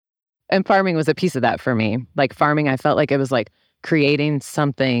And farming was a piece of that for me. Like farming, I felt like it was like creating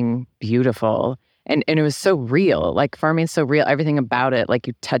something beautiful. And it was so real. Like farming's so real. Everything about it, like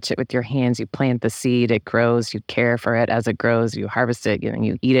you touch it with your hands, you plant the seed, it grows, you care for it as it grows, you harvest it, and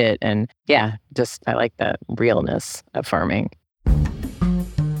you eat it. And yeah, just I like the realness of farming.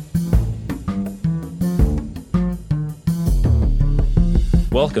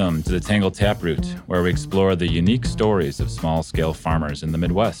 Welcome to the Tangled Taproot, where we explore the unique stories of small-scale farmers in the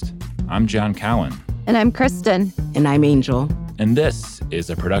Midwest. I'm John Cowan. And I'm Christin. And I'm Angel. And this is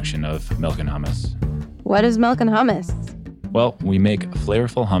a production of Mylk and Hummus. What is Mylk and Hummus? Well, we make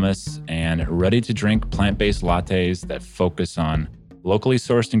flavorful hummus and ready-to-drink plant-based lattes that focus on locally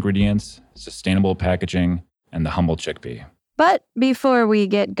sourced ingredients, sustainable packaging, and the humble chickpea. But before we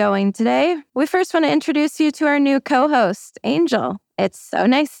get going today, we first want to introduce you to our new co-host, Angel. It's so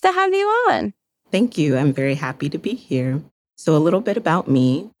nice to have you on. Thank you. I'm very happy to be here. So a little bit about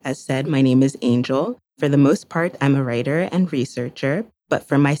me. As said, my name is Angel. For the most part, I'm a writer and researcher. But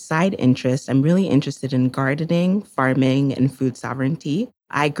for my side interests, I'm really interested in gardening, farming, and food sovereignty.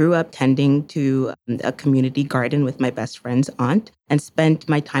 I grew up tending to a community garden with my best friend's aunt and spent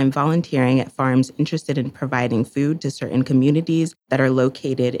my time volunteering at farms interested in providing food to certain communities that are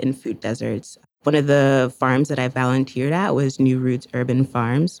located in food deserts. One of the farms that I volunteered at was New Roots Urban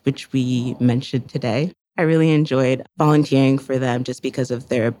Farms, which we mentioned today. I really enjoyed volunteering for them just because of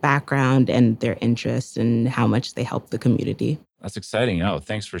their background and their interests and how much they help the community. That's exciting. Oh,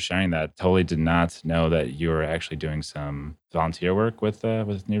 thanks for sharing that. Totally did not know that you were actually doing some volunteer work with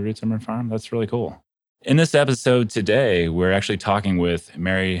New Roots Urban Farm. That's really cool. In this episode today, we're actually talking with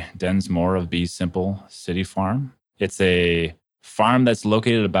Mary Densmore of Be Simple City Farm. It's a farm that's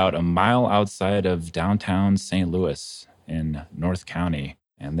located about a mile outside of downtown St. Louis in North County.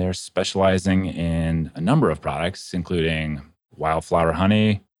 And they're specializing in a number of products, including wildflower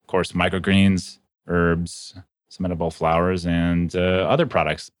honey, of course, microgreens, herbs, some edible flowers, and other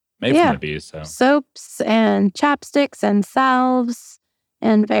products made from the bees. So. Soaps and chapsticks and salves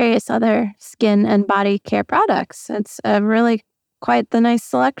and various other skin and body care products. It's really quite the nice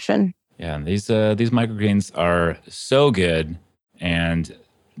selection. Yeah, and these microgreens are so good and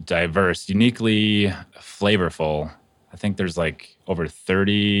diverse, uniquely flavorful. I think there's like over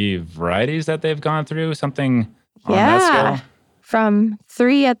 30 varieties that they've gone through, something on that scale. From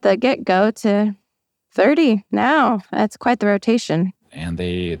 3 at the get-go to 30 now. That's quite the rotation. And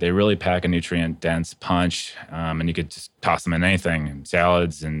they really pack a nutrient-dense punch, and you could just toss them in anything,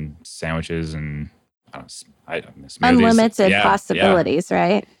 salads and sandwiches and smoothies. Unlimited possibilities,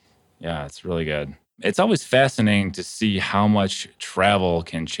 right? Yeah, it's really good. It's always fascinating to see how much travel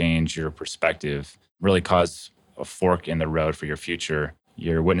can change your perspective, really cause a fork in the road for your future.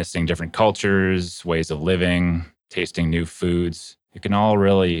 You're witnessing different cultures, ways of living, tasting new foods. It can all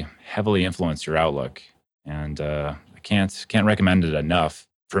really heavily influence your outlook. And I can't recommend it enough.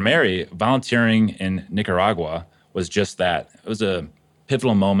 For Mary, volunteering in Nicaragua was just that. It was a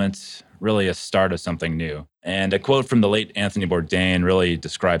pivotal moment, really a start of something new. And a quote from the late Anthony Bourdain really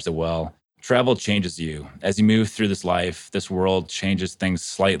describes it well. Travel changes you. As you move through this life, this world changes things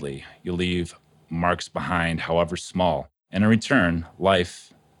slightly. You leave marks behind, however small. And in return,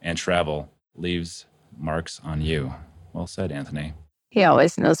 life and travel leaves marks on you. Well said, Anthony. He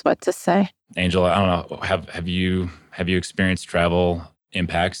always knows what to say. Angel, I don't know, have you experienced travel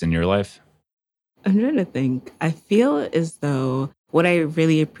impacts in your life? I'm trying to think. I feel as though what I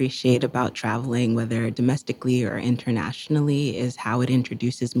really appreciate about traveling, whether domestically or internationally, is how it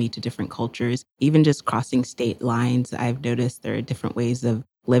introduces me to different cultures. Even just crossing state lines, I've noticed there are different ways of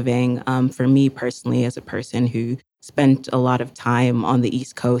living. For me personally, as a person who spent a lot of time on the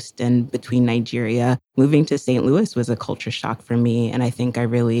East Coast and between Nigeria, moving to St. Louis was a culture shock for me. And I think I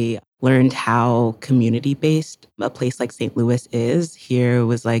really learned how community-based a place like St. Louis is. Here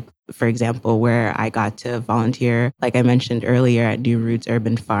was like, for example, where I got to volunteer, like I mentioned earlier, at New Roots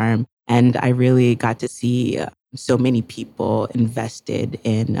Urban Farm. And I really got to see so many people invested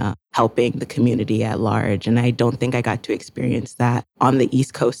in helping the community at large. And I don't think I got to experience that on the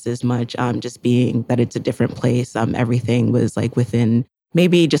East Coast as much, just being that it's a different place. Everything was like within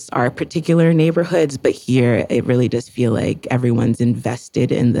maybe just our particular neighborhoods, but here it really does feel like everyone's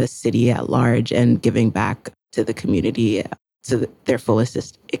invested in the city at large and giving back to the community to their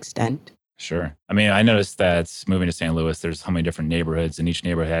fullest extent. Sure. I mean, I noticed that moving to St. Louis, there's so many different neighborhoods, and each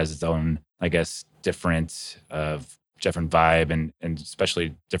neighborhood has its own, I guess, different vibe and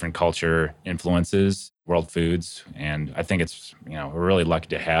especially different culture influences, world foods. And I think it's, we're really lucky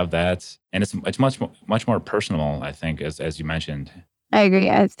to have that. And it's much more personal, I think, as you mentioned. I agree.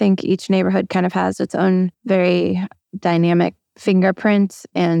 I think each neighborhood kind of has its own very dynamic fingerprint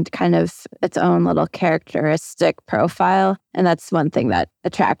and kind of its own little characteristic profile. And that's one thing that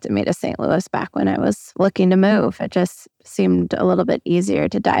attracted me to St. Louis back when I was looking to move. It just seemed a little bit easier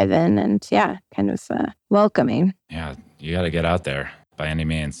to dive in and kind of welcoming. Yeah, you got to get out there by any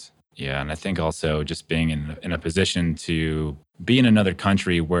means. Yeah, and I think also just being in a position to be in another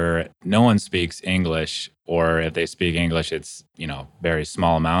country where no one speaks English, or if they speak English, it's, very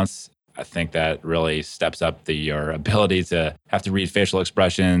small amounts. I think that really steps up your ability to have to read facial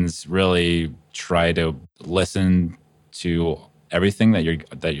expressions, really try to listen to everything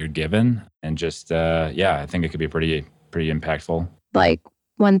that you're given, and just I think it could be pretty impactful. Like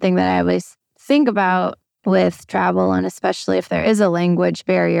one thing that I always think about with travel, and especially if there is a language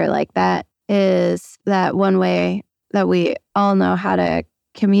barrier like that, is that one way that we all know how to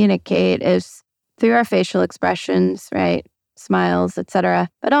communicate is through our facial expressions, right? Smiles, etc.,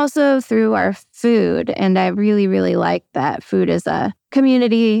 but also through our food. And I really, really like that food is a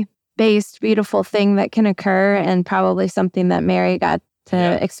community-based, beautiful thing that can occur, and probably something that Mary got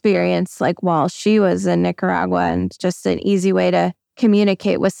to experience while she was in Nicaragua, and just an easy way to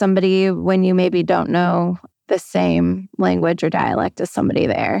communicate with somebody when you maybe don't know the same language or dialect as somebody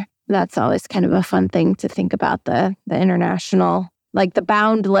there. That's always kind of a fun thing to think about, the international, the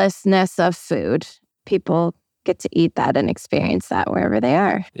boundlessness of food. People get to eat that and experience that wherever they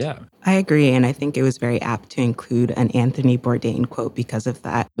are. Yeah. I agree. And I think it was very apt to include an Anthony Bourdain quote because of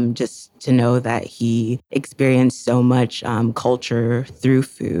that. Just to know that he experienced so much culture through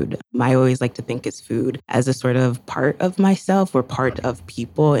food. I always like to think of food as a sort of part of myself or part of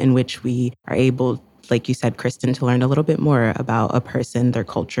people, in which we are able, like you said, Christin, to learn a little bit more about a person, their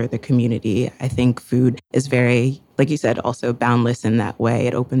culture, their community. I think food is very, like you said, also boundless in that way.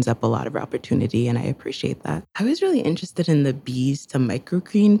 It opens up a lot of opportunity, and I appreciate that. I was really interested in the bees to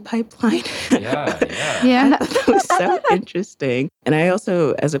microgreen pipeline. Yeah. Yeah. I thought that was so interesting. And I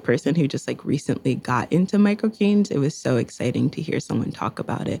also, as a person who just recently got into microgreens, it was so exciting to hear someone talk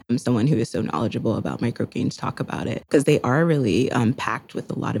about it. Someone who is so knowledgeable about microgreens talk about it, because they are really packed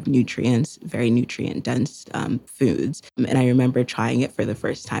with a lot of nutrients, very nutrient-dense foods. And I remember trying it for the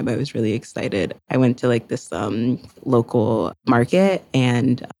first time. I was really excited. I went to this local market,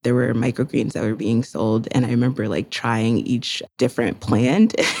 and there were microgreens that were being sold. And I remember trying each different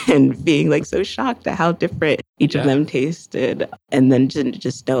plant and being so shocked at how different each of them tasted. And then to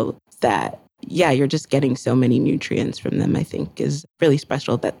just know that, you're just getting so many nutrients from them, I think is really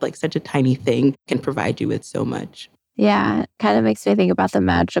special, that such a tiny thing can provide you with so much. Yeah, it kind of makes me think about the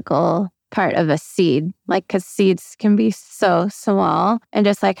magical part of a seed, because seeds can be so small, and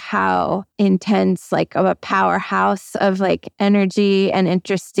just how intense, of a powerhouse of energy and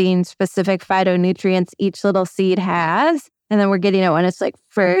interesting specific phytonutrients each little seed has. And then we're getting it when it's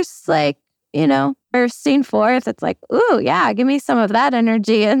first, bursting forth. It's ooh, yeah, give me some of that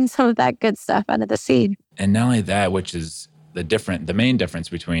energy and some of that good stuff out of the seed. And not only that, which is the main difference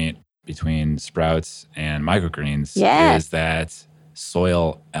between sprouts and microgreens is that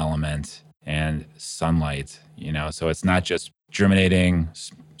soil element and sunlight, so it's not just germinating,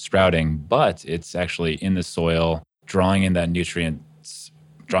 sprouting, but it's actually in the soil, drawing up that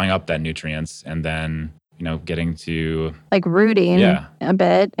nutrients, and then, getting to rooting a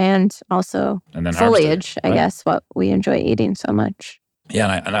bit, and also then foliage, I guess, what we enjoy eating so much.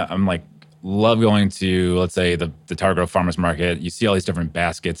 Yeah. And I'm love going to, let's say, the Target Farmers Market. You see all these different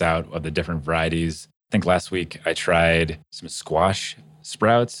baskets out of the different varieties. I think last week I tried some squash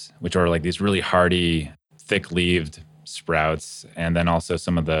sprouts, which are these really hardy, thick-leaved sprouts, and then also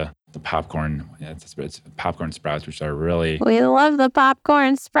some of the popcorn. It's popcorn sprouts, which are really... We love the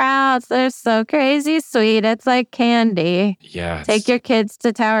popcorn sprouts. They're so crazy sweet. It's like candy. Yeah. Take your kids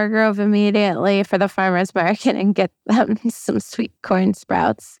to Tower Grove immediately for the farmer's market and get them some sweet corn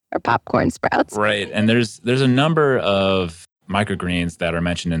sprouts or popcorn sprouts. Right. And there's a number of microgreens that are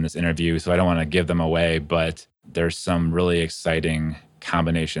mentioned in this interview, so I don't want to give them away, but there's some really exciting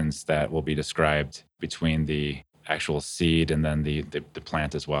combinations that will be described between the actual seed and then the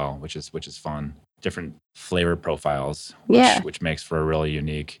plant as well, which is fun. Different flavor profiles, which makes for a really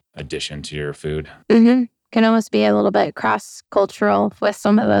unique addition to your food. Mm-hmm. Can almost be a little bit cross-cultural with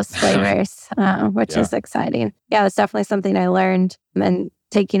some of those flavors, which is exciting. Yeah, that's definitely something I learned and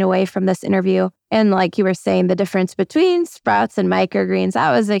taking away from this interview. And like you were saying, the difference between sprouts and microgreens,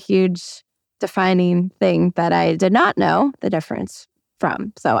 that was a huge defining thing that I did not know the difference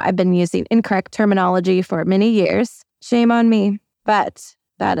from. So I've been using incorrect terminology for many years. Shame on me. But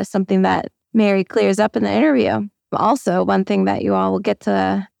that is something that Mary clears up in the interview. Also, one thing that you all will get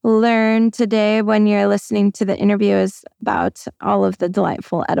to learn today when you're listening to the interview is about all of the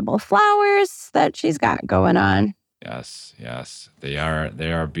delightful edible flowers that she's got going on. Yes, yes. They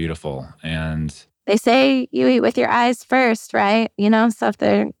are beautiful. And They say you eat with your eyes first, right? So if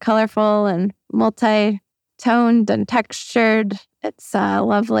they're colorful and multi-toned and textured, it's a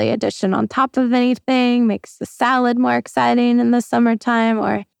lovely addition on top of anything, makes the salad more exciting in the summertime,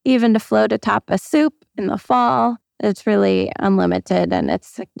 or even to float atop a soup in the fall. It's really unlimited, and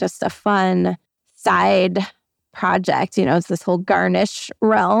it's just a fun side project. It's this whole garnish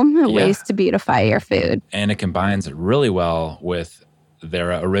realm, ways to beautify your food. And it combines really well with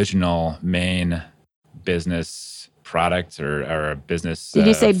their original main business product or business. Did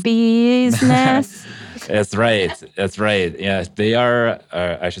you say business? That's right. Yeah, they are,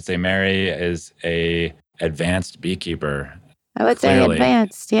 I should say Mary is a advanced beekeeper. I would say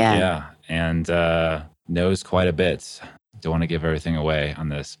advanced, yeah. Yeah, and knows quite a bit. Don't want to give everything away on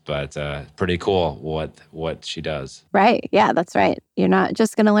this, but pretty cool what she does. Right. Yeah, that's right. You're not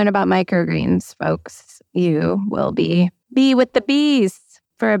just going to learn about microgreens, folks. You will be with the bees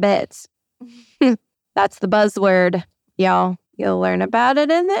for a bit. That's the buzzword, y'all. You'll learn about it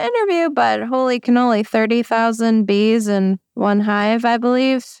in the interview, but holy cannoli, 30,000 bees in one hive, I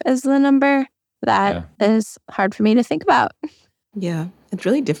believe, is the number. That is hard for me to think about. Yeah, it's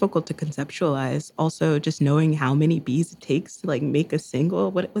really difficult to conceptualize. Also, just knowing how many bees it takes to make a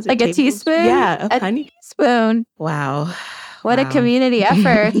single, what was it? Like a teaspoon? Yeah, a honey teaspoon. Wow. What a community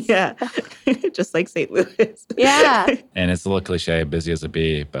effort. Yeah, just like St. Louis. Yeah. And it's a little cliche, busy as a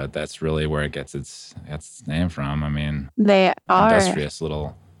bee, but that's really where it gets its name from. I mean, they are industrious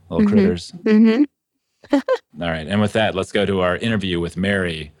little critters. Mm-hmm. All right, and with that, let's go to our interview with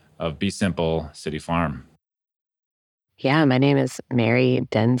Mary of Be Simple City Farm. Yeah, my name is Mary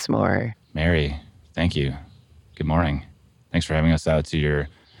Densmore. Mary, thank you. Good morning. Thanks for having us out to your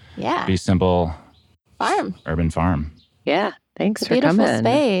Be Simple farm, urban farm. Yeah, thanks for beautiful coming.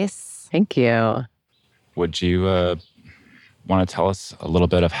 Space. Thank you. Would you want to tell us a little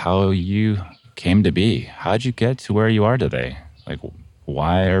bit of how you came to be? How'd you get to where you are today? Like,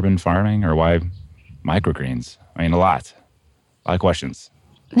 why urban farming or why microgreens? I mean, a lot of questions.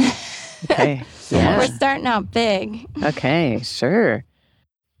 Okay. We're starting out big. Okay, sure.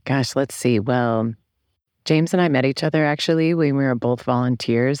 Gosh, let's see. Well, James and I met each other actually when we were both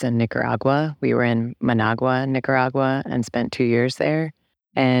volunteers in Nicaragua. We were in Managua, Nicaragua, and spent 2 years there.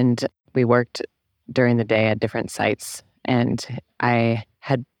 And we worked during the day at different sites. And I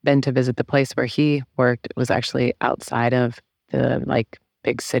had been to visit the place where he worked. It was actually outside of the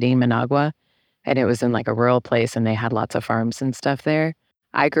big city, Managua. And it was in a rural place, and they had lots of farms and stuff there.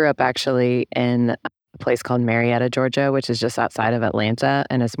 I grew up actually in a place called Marietta, Georgia, which is just outside of Atlanta,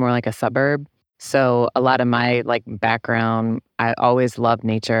 and it's more like a suburb. So a lot of my background, I always loved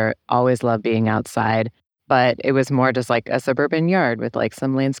nature, always loved being outside, but it was more just a suburban yard with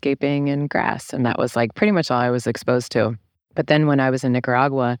some landscaping and grass. And that was pretty much all I was exposed to. But then when I was in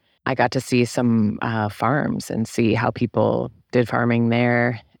Nicaragua, I got to see some farms and see how people did farming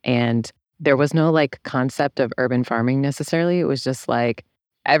there. And there was no concept of urban farming necessarily. It was just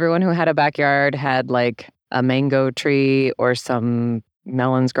everyone who had a backyard had a mango tree or some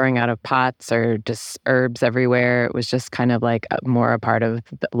melons growing out of pots or just herbs everywhere. It was just kind of more a part of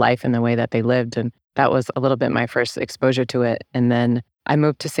life and the way that they lived. And that was a little bit my first exposure to it. And then I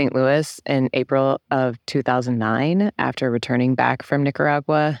moved to St. Louis in April of 2009 after returning back from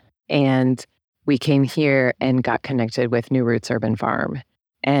Nicaragua. And we came here and got connected with New Roots Urban Farm.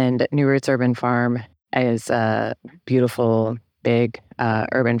 And New Roots Urban Farm is a beautiful, big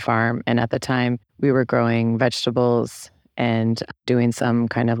urban farm. And at the time, we were growing vegetables and doing some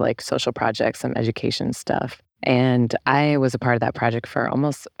kind of social projects, some education stuff. And I was a part of that project for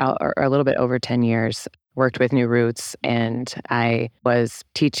almost or a little bit over 10 years, worked with New Roots, and I was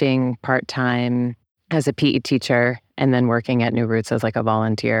teaching part-time as a PE teacher and then working at New Roots as a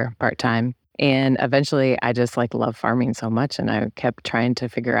volunteer part-time. And eventually I just love farming so much, and I kept trying to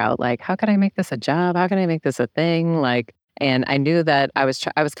figure out how can I make this a job? How can I make this a thing? And I knew that I was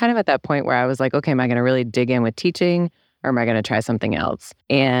kind of at that point where I was okay, am I going to really dig in with teaching, or am I going to try something else?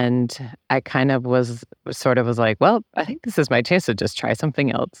 And I kind of was well, I think this is my chance to just try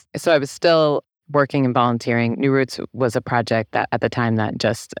something else. So I was still working and volunteering. New Roots was a project that at the time that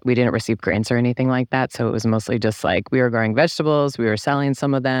we didn't receive grants or anything like that. So it was mostly just we were growing vegetables, we were selling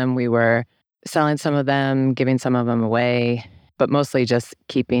some of them, giving some of them away, but mostly just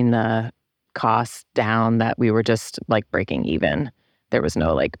keeping the costs down, that we were just breaking even. There was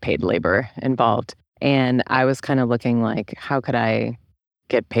no paid labor involved. And I was kind of looking how could I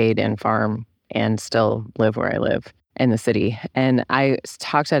get paid and farm and still live where I live in the city. And I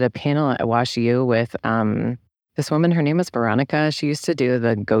talked at a panel at WashU with this woman. Her name was Veronica. She used to do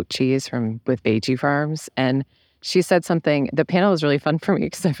the goat cheese with Beijing Farms. And she said something. The panel was really fun for me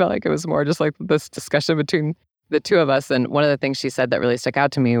because I felt like it was more just like this discussion between the two of us. And one of the things she said that really stuck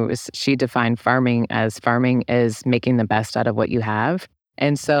out to me was she defined farming is making the best out of what you have.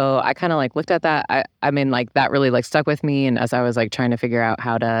 And so I kind of like looked at that. I mean, like that really like stuck with me. And as I was like trying to figure out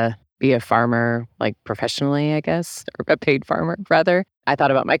how to be a farmer, like professionally, I guess, or a paid farmer rather, I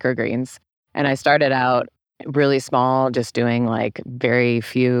thought about microgreens. And I started out really small, just doing like very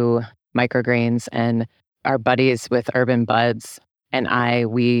few microgreens. And our buddies with Urban Buds and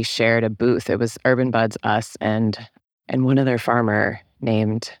we shared a booth. It was Urban Buds, us, and one other farmer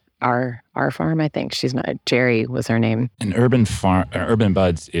named our farm, I think. She's not, Jerry was her name. An Urban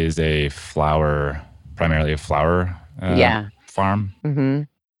Buds is primarily a flower farm. Mm-hmm.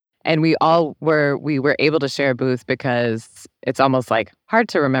 And we were able to share a booth because it's almost like hard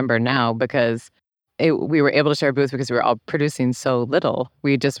to remember now because we were able to share a booth because we were all producing so little.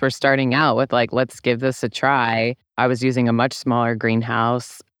 We just were starting out with like, let's give this a try. I was using a much smaller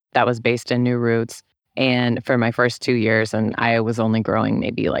greenhouse that was based in New Roots. And for my first 2 years, and I was only growing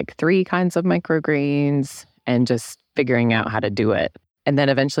maybe like 3 kinds of microgreens and just figuring out how to do it. And then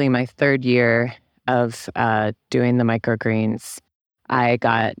eventually my third year of doing the microgreens, I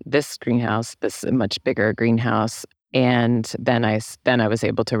got this greenhouse, this much bigger greenhouse. And then I was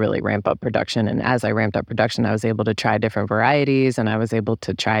able to really ramp up production. And as I ramped up production, I was able to try different varieties and I was able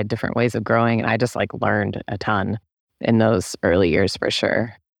to try different ways of growing. And I just like learned a ton in those early years for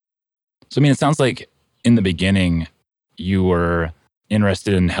sure. So, I mean, it sounds like in the beginning, you were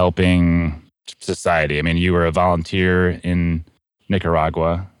interested in helping society. I mean, you were a volunteer in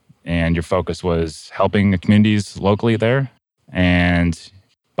Nicaragua and your focus was helping the communities locally there. And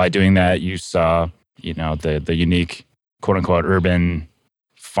by doing that, you saw, the unique, quote unquote, urban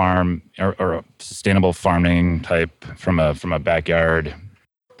farm or sustainable farming type from a backyard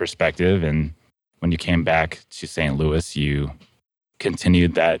perspective. And when you came back to St. Louis, you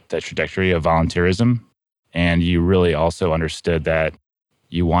continued that trajectory of volunteerism. And you really also understood that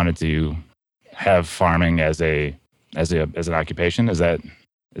you wanted to have farming as an occupation. Is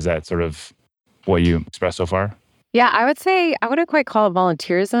that sort of what you expressed so far? Yeah, I would say I wouldn't quite call it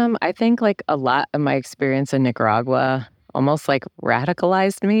volunteerism. I think like a lot of my experience in Nicaragua almost like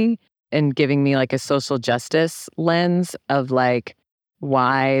radicalized me and giving me like a social justice lens of like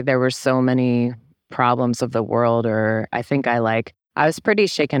why there were so many problems of the world. Or I think I was pretty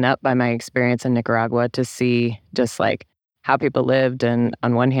shaken up by my experience in Nicaragua to see just like how people lived. And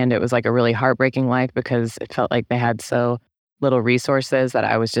on one hand, it was like a really heartbreaking life because it felt like they had so little resources that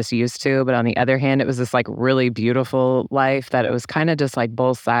I was just used to. But on the other hand, it was this like really beautiful life that it was kind of just like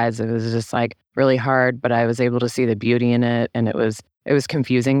both sides. It was just like really hard, but I was able to see the beauty in it. And it was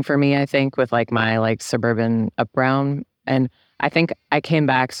confusing for me, I think, with like my like suburban upbrown. And I think I came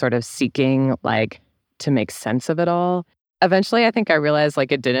back sort of seeking like to make sense of it all. Eventually, I think I realized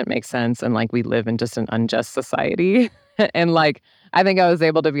like it didn't make sense and like we live in just an unjust society. And like, I think I was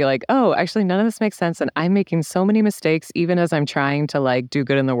able to be like, oh, actually, none of this makes sense. And I'm making so many mistakes, even as I'm trying to like do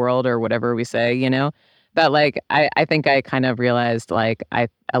good in the world or whatever we say, that like, I think I kind of realized like I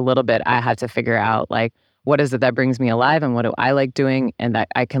had to figure out like, what is it that brings me alive and what do I like doing? And that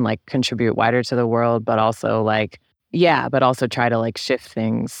I can like contribute wider to the world, but also like, try to like shift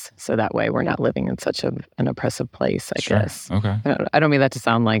things so that way we're not living in such an oppressive place, I guess. Okay. I don't mean that to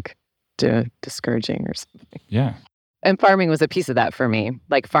sound like discouraging or something. Yeah. And farming was a piece of that for me.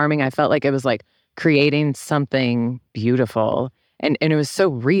 Like farming, I felt like it was like creating something beautiful. And it was so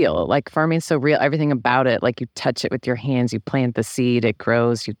real. Like farming's so real. Everything about it, like you touch it with your hands, you plant the seed, it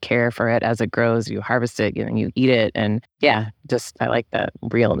grows, you care for it as it grows, you harvest it, you eat it. And yeah, just I like that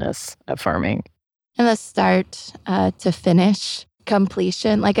realness of farming. And the start to finish,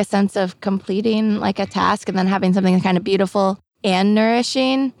 completion, like a sense of completing like a task and then having something kind of beautiful and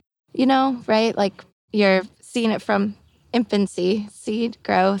nourishing, right? Like you're seeing it from infancy, seed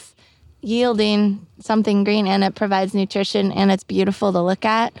growth, yielding something green, and it provides nutrition and it's beautiful to look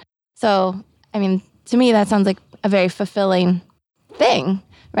at. So, I mean, to me, that sounds like a very fulfilling thing,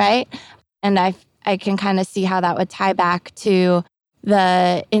 right? And I can kind of see how that would tie back to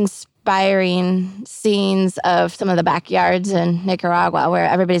the inspiring scenes of some of the backyards in Nicaragua where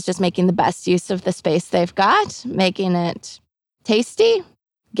everybody's just making the best use of the space they've got, making it tasty,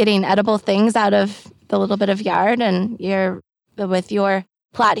 getting edible things out of the little bit of yard. And you're with your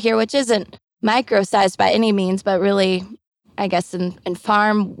plot here, which isn't micro-sized by any means, but really, I guess in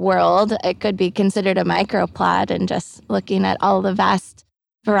farm world, it could be considered a micro plot. And just looking at all the vast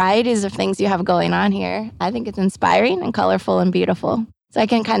varieties of things you have going on here, I think it's inspiring and colorful and beautiful. So I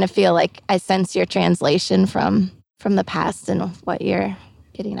can kind of feel like I sense your translation from the past and what you're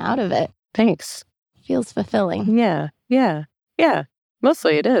getting out of it. Thanks. feels fulfilling. Yeah.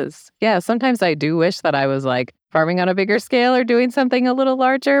 Mostly it is. Yeah, sometimes I do wish that I was like farming on a bigger scale or doing something a little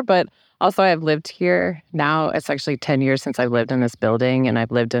larger, but also I've lived here now. It's actually 10 years since I've lived in this building, and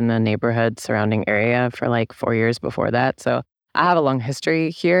I've lived in the neighborhood surrounding area for like 4 years before that. So I have a long history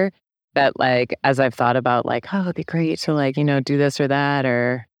here that like, as I've thought about like, oh, it'd be great to like, do this or that,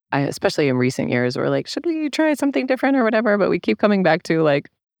 or especially in recent years, we're like, should we try something different or whatever? But we keep coming back to like,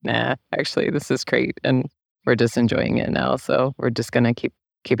 nah, actually, this is great. And we're just enjoying it now. So we're just going to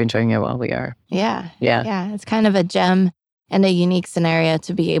keep enjoying it while we are. Yeah. It's kind of a gem and a unique scenario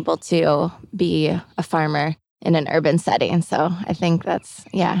to be able to be a farmer in an urban setting. So I think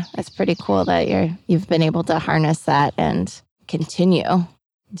it's pretty cool that you've been able to harness that and continue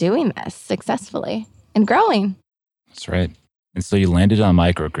doing this successfully and growing. That's right. And so you landed on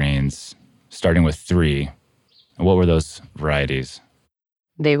microgreens, starting with 3. And what were those varieties?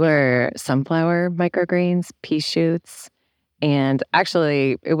 They were sunflower microgreens, pea shoots, and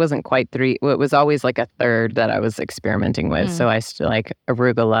actually it wasn't quite 3. It was always like a third that I was experimenting with. So I still like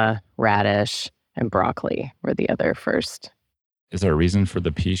arugula, radish, and broccoli were the other first. Is there a reason for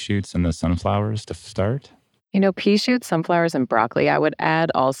the pea shoots and the sunflowers to start? Pea shoots, sunflowers, and broccoli, I would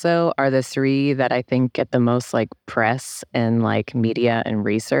add also, are the 3 that I think get the most like press and like media and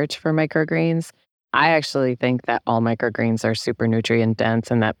research for microgreens. I actually think that all microgreens are super nutrient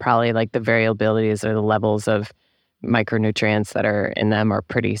dense, and that probably like the variabilities or the levels of micronutrients that are in them are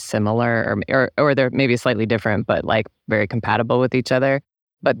pretty similar, or they're maybe slightly different, but like very compatible with each other.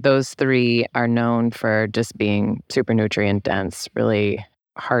 But those 3 are known for just being super nutrient dense, really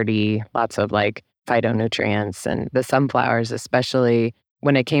hardy, lots of like phytonutrients. And the sunflowers, especially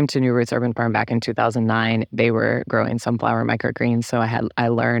when it came to New Roots Urban Farm back in 2009, they were growing sunflower microgreens. So I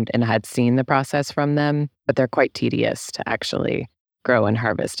learned and had seen the process from them, but they're quite tedious to actually grow and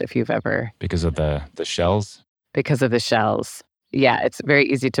harvest if you've ever. Because of the shells? Because of the shells. Yeah, it's very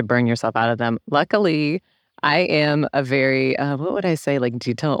easy to burn yourself out of them. Luckily, I am a very, what would I say, like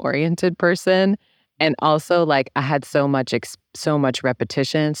detail-oriented person. And also like I had so much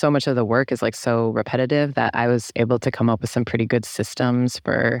repetition, so much of the work is like so repetitive that I was able to come up with some pretty good systems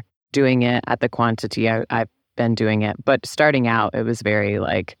for doing it at the quantity I've been doing it. But starting out, it was very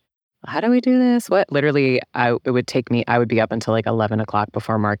like, how do we do this? What? Literally, it would take me, I would be up until like 11 o'clock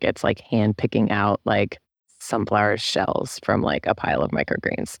before markets, like hand picking out like sunflower shells from like a pile of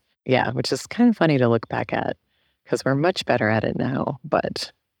microgreens. Yeah, which is kind of funny to look back at because we're much better at it now.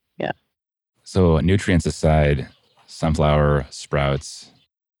 But yeah. So nutrients aside, sunflower sprouts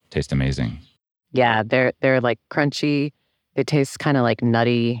taste amazing. Yeah, they're like crunchy. They taste kind of like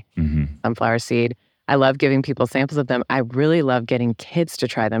nutty sunflower seed. I love giving people samples of them. I really love getting kids to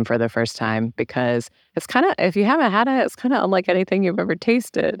try them for the first time because it's kind of, if you haven't had it, it's kind of unlike anything you've ever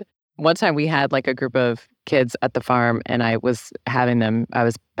tasted. One time we had like a group of kids at the farm and I was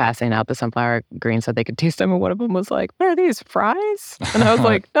passing out the sunflower greens so they could taste them. And one of them was like, what are these, fries? And I was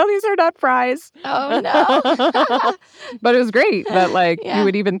like, no, these are not fries. Oh, no. But it was great that like you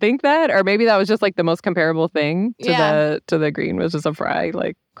would even think that. Or maybe that was just like the most comparable thing to the green was just a fry,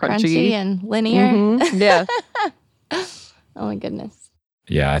 like crunchy and linear. Yeah. Oh, my goodness.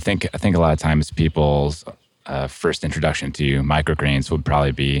 Yeah, I think a lot of times people's first introduction to microgreens would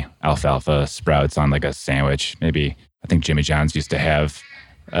probably be alfalfa sprouts on like a sandwich. Maybe I think Jimmy John's used to have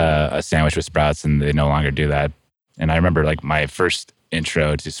a sandwich with sprouts, and they no longer do that. And I remember like my first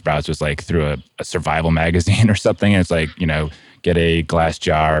intro to sprouts was like through a survival magazine or something. And it's like, get a glass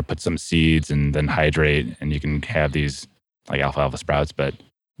jar, put some seeds, and then hydrate, and you can have these like alfalfa sprouts. But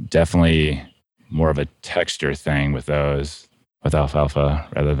definitely more of a texture thing with those, with alfalfa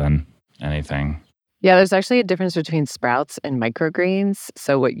rather than anything. Yeah, there's actually a difference between sprouts and microgreens.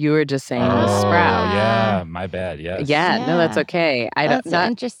 So what you were just saying was sprout. Yeah, my bad. Yes. Yeah, no, that's okay. That's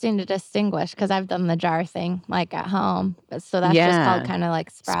interesting to distinguish because I've done the jar thing like at home. So that's just called kind of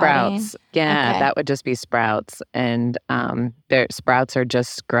like sprouting. Sprouts. Yeah, that would just be sprouts. And their sprouts are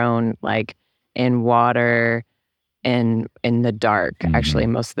just grown like in water and in the dark. Actually,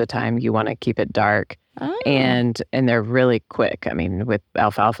 most of the time you want to keep it dark. Oh. And they're really quick. I mean, with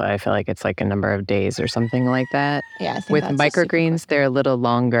alfalfa, I feel like it's like a number of days or something like that. Yeah, I think with microgreens, they're a little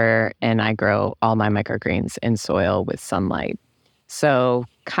longer, and I grow all my microgreens in soil with sunlight. So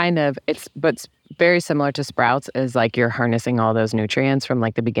kind of, it's very similar to sprouts is like you're harnessing all those nutrients from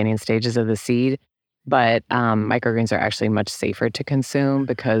like the beginning stages of the seed. But microgreens are actually much safer to consume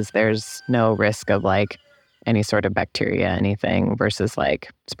because there's no risk of like any sort of bacteria, anything, versus like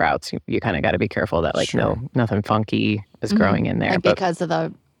sprouts. You kind of got to be careful that like nothing funky is growing in there. Like because of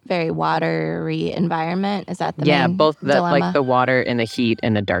the very watery environment? Is that the Yeah, main both the dilemma? like the water and the heat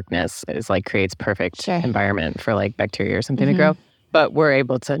and the darkness is like creates perfect Sure. environment for like bacteria or something to grow. But we're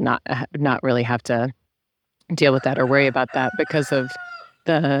able to not really have to deal with that or worry about that because of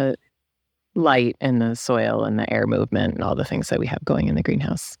the light and the soil and the air movement and all the things that we have going in the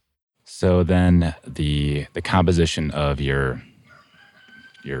greenhouse. So then the composition of your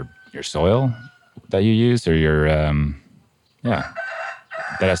soil that you use, or your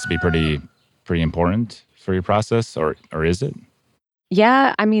that has to be pretty important for your process, or is it?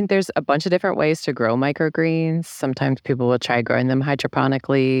 Yeah, I mean, there's a bunch of different ways to grow microgreens. Sometimes people will try growing them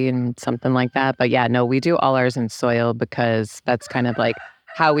hydroponically and something like that. But yeah, no, we do all ours in soil because that's kind of like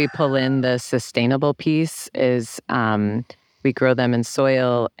how we pull in the sustainable piece is we grow them in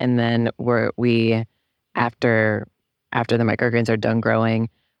soil, and then we after the microgreens are done growing,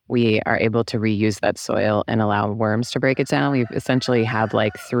 we are able to reuse that soil and allow worms to break it down. We essentially have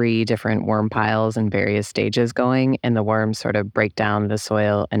like 3 different worm piles in various stages going, and the worms sort of break down the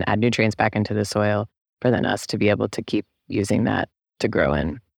soil and add nutrients back into the soil for then us to be able to keep using that to grow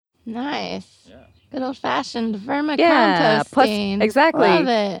in. Nice. Yeah. Good old-fashioned vermicomposting. Yeah, plus, exactly. Love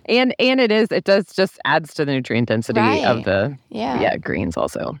it. And it does just adds to the nutrient density of the greens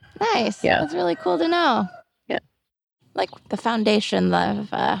also. Nice. Yeah. That's really cool to know. Yeah. Like the foundation of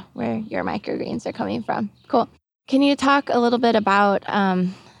where your microgreens are coming from. Cool. Can you talk a little bit about,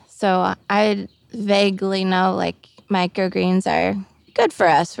 so I vaguely know like microgreens are good for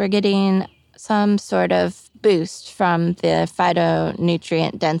us. We're getting some sort of boost from the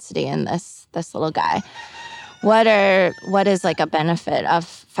phytonutrient density in this little guy. What is like a benefit of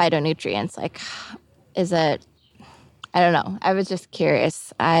phytonutrients? Like, is it, I don't know. I was just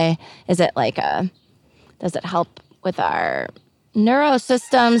curious. Is it like does it help with our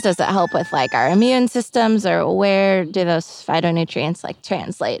neurosystems? Does it help with like our immune systems, or where do those phytonutrients like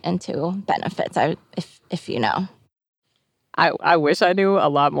translate into benefits? If you know. I wish I knew a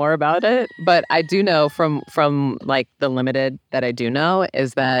lot more about it, but I do know from like the limited that I do know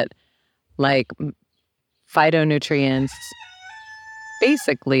is that like phytonutrients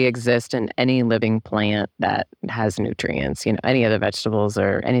basically exist in any living plant that has nutrients, any of the vegetables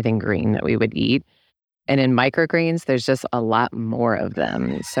or anything green that we would eat. And in microgreens, there's just a lot more of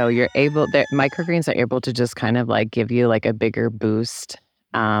them. So microgreens are able to just kind of like give you like a bigger boost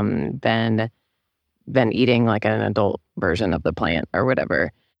than eating like an adult version of the plant or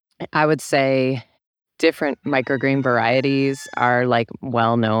whatever. I would say different microgreen varieties are like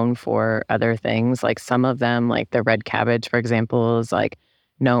well known for other things. Like some of them, like the red cabbage, for example, is like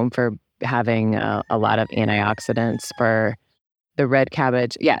known for having a lot of antioxidants. For the red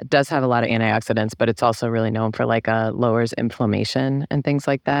cabbage, it does have a lot of antioxidants, but it's also really known for like lowers inflammation and things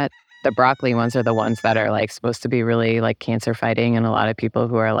like that. The broccoli ones are the ones that are like supposed to be really like cancer fighting, and a lot of people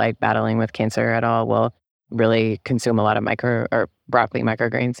who are like battling with cancer at all will really consume a lot of broccoli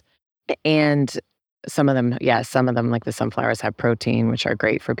microgreens. And some of them like the sunflowers have protein, which are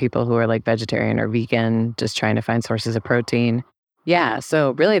great for people who are like vegetarian or vegan, just trying to find sources of protein. Yeah,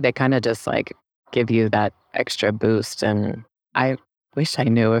 so really they kind of just like give you that extra boost. And I wish I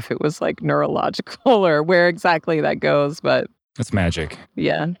knew if it was like neurological or where exactly that goes, but it's magic.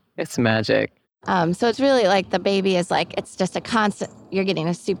 Yeah, it's magic. So it's really like the baby is like, it's just a constant, you're getting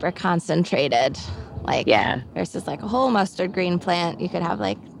a super concentrated, like, versus like a whole mustard green plant. You could have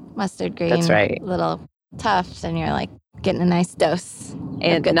like mustard green, that's right, little tufts, and you're like getting a nice dose.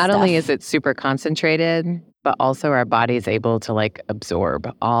 And not only is it super concentrated, but also our body is able to like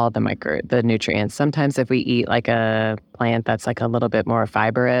absorb all the nutrients. Sometimes if we eat like a plant that's like a little bit more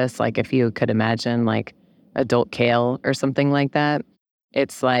fibrous, like if you could imagine like adult kale or something like that,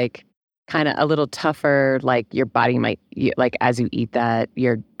 it's like kind of a little tougher. Like your body might, like as you eat that,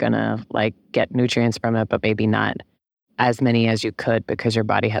 you're gonna like get nutrients from it, but maybe not as many as you could because your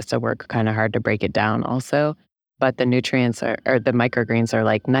body has to work kind of hard to break it down also. But the nutrients or the microgreens are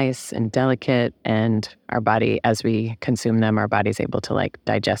like nice and delicate, and our body, as we consume them, our body's able to like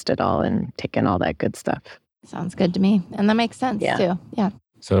digest it all and take in all that good stuff. Sounds good to me. And that makes sense too. Yeah.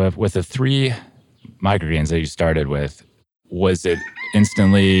 So with the 3 microgreens that you started with, was it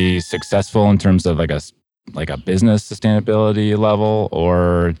instantly successful in terms of like a business sustainability level,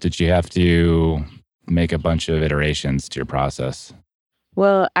 or did you have to make a bunch of iterations to your process?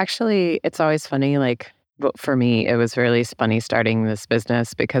 Well, actually, it's always funny. Like, but for me, it was really funny starting this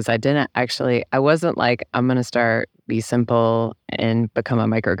business because I wasn't like, I'm going to be simple and become a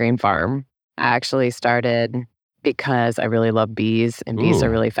microgreen farm. I actually started because I really love bees, and bees are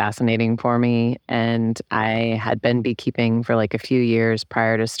really fascinating for me. And I had been beekeeping for like a few years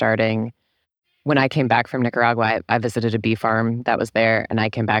prior to starting. when I came back from Nicaragua, I visited a bee farm that was there, and I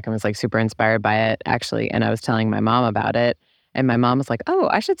came back and was like super inspired by it, actually. And I was telling my mom about it, and my mom was like, "Oh,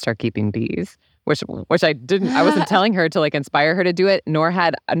 I should start keeping bees," which I didn't. I wasn't telling her to like inspire her to do it, nor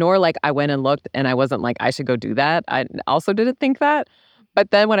like I went and looked, and I wasn't like I should go do that. I also didn't think that.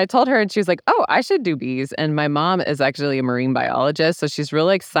 But then when I told her, and she was like, "Oh, I should do bees," and my mom is actually a marine biologist, so she's really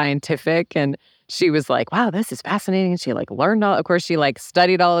like scientific, and she was like, "Wow, this is fascinating." And she like learned all, of course, she like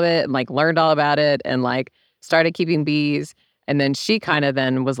studied all of it and like learned all about it and like started keeping bees. And then she kind of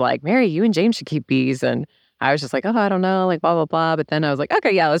then was like, "Mary, you and James should keep bees." And I was just like, "Oh, I don't know, like blah, blah, blah." But then I was like,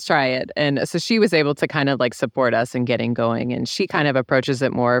 "Okay, yeah, let's try it." And so she was able to kind of like support us in getting going. And she kind of approaches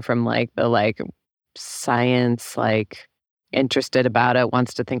it more from like the like science, like interested about it,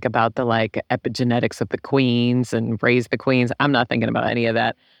 wants to think about the like epigenetics of the queens and raise the queens. I'm not thinking about any of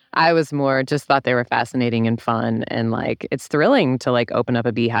that. I was more just thought they were fascinating and fun. And like, it's thrilling to like open up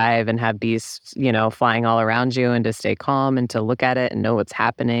a beehive and have bees, flying all around you and to stay calm and to look at it and know what's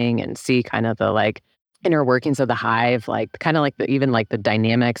happening and see kind of the like inner workings of the hive, like kind of like even like the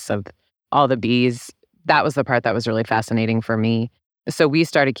dynamics of all the bees. That was the part that was really fascinating for me. So we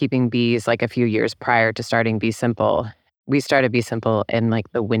started keeping bees like a few years prior to starting Bee Simple. We started Bee Simple in like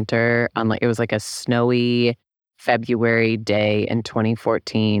the winter on like, it was like a snowy February day in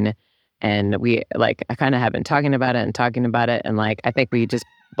 2014. And we like, I kind of have been talking about it. And like, I think we just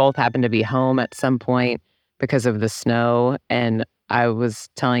both happened to be home at some point because of the snow. And I was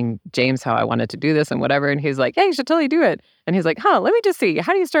telling James how I wanted to do this and whatever. And he's like, "Hey, you should totally do it." And he's like, "Let me just see.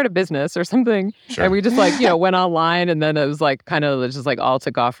 How do you start a business or something?" Sure. And we just like, went online, and then it was like kind of just like all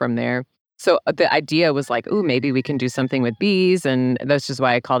took off from there. So the idea was like, ooh, maybe we can do something with bees. And that's just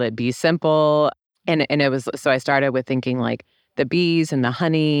why I called it Bee Simple. And it was, so I started with thinking like the bees and the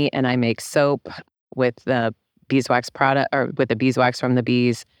honey, and I make soap with the beeswax product, or with the beeswax from the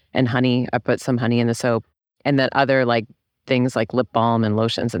bees and honey. I put some honey in the soap, and then other like things like lip balm and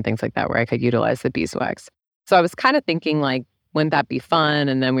lotions and things like that where I could utilize the beeswax. So I was kind of thinking like, wouldn't that be fun?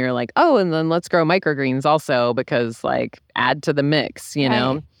 And then we were like, oh, and then let's grow microgreens also, because like add to the mix,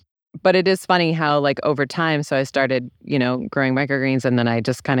 Right. But it is funny how like over time, so I started, growing microgreens, and then I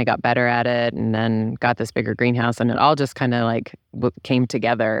just kind of got better at it, and then got this bigger greenhouse, and it all just kind of like came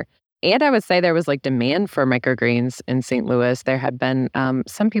together. And I would say there was like demand for microgreens in St. Louis. There had been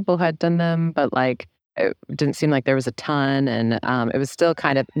some people who had done them, but like it didn't seem like there was a ton. And it was still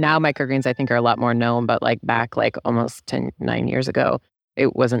kind of, now microgreens I think are a lot more known, but like back like almost 9 years ago, they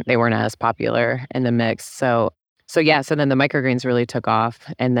weren't as popular in the mix. So then the microgreens really took off.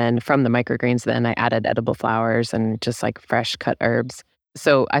 And then from the microgreens, then I added edible flowers and just like fresh cut herbs.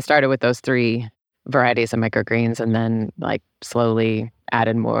 So I started with those 3 varieties of microgreens, and then like slowly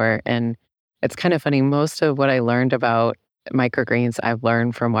added more. And it's kind of funny, most of what I learned about microgreens I've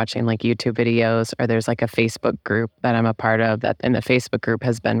learned from watching like YouTube videos, or there's like a Facebook group that I'm a part of, and the Facebook group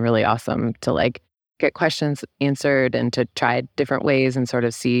has been really awesome to like get questions answered and to try different ways and sort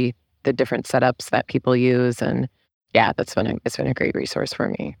of see the different setups that people use. And yeah, it's been a great resource for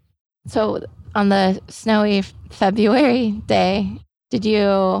me. So on the snowy February day,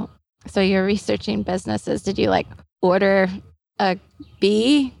 so you're researching businesses, did you like order a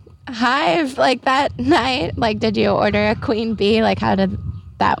bee hive like that night? Like, did you order a queen bee? Like, how did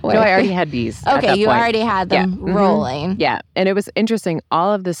that work? No, I already had bees. Okay, you already had them rolling. Yeah, and it was interesting.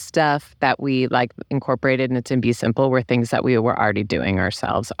 All of the stuff that we like incorporated into Bee Simple were things that we were already doing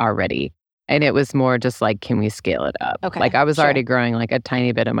ourselves already. And it was more just like, can we scale it up? Okay, like I was already growing like a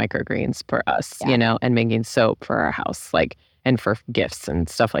tiny bit of microgreens for us, and making soap for our house, like, and for gifts and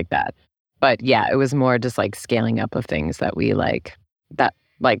stuff like that. But yeah, it was more just like scaling up of things that we I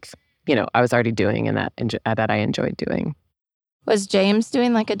was already doing and that I enjoyed doing. Was James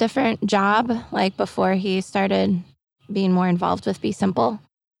doing like a different job like before he started being more involved with Bee Simple?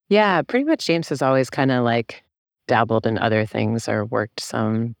 Yeah, pretty much James has always kind of like dabbled in other things or worked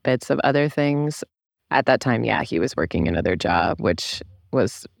some bits of other things. At that time, yeah, he was working another job, which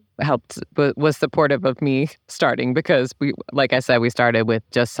was supportive of me starting, because like I said, we started with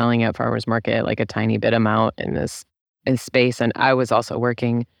just selling at farmers market, like a tiny bit amount in space. And I was also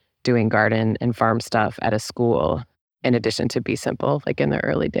working, doing garden and farm stuff at a school in addition to Bee Simple, like in the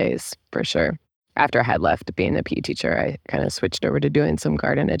early days, for sure. After I had left being a PE teacher, I kind of switched over to doing some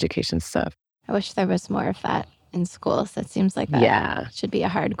garden education stuff. I wish there was more of that in schools. That seems like that should be a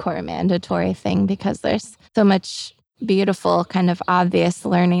hardcore mandatory thing, because there's so much beautiful kind of obvious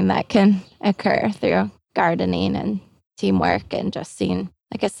learning that can occur through gardening and teamwork, and just seeing,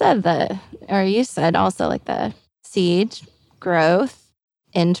 like I said, you said also like the seed growth,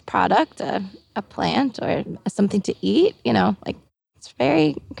 end product, a plant or something to eat, like It's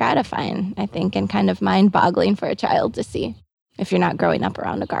very gratifying, I think, and kind of mind-boggling for a child to see if you're not growing up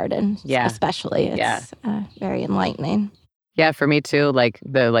around a garden. Yeah. Especially. It's very enlightening. Yeah, for me too, like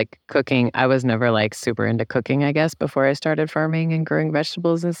the cooking, I was never like super into cooking, I guess, before I started farming and growing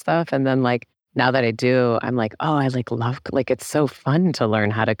vegetables and stuff. And then like now that I do, I'm like, oh, I like love, like it's so fun to learn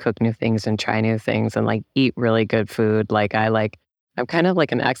how to cook new things and try new things and like eat really good food. I'm kind of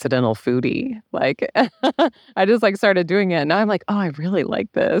like an accidental foodie. Like I just like started doing it. And now I'm like, oh, I really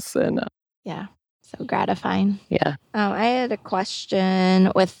like this. And Yeah, so gratifying. yeah. I had a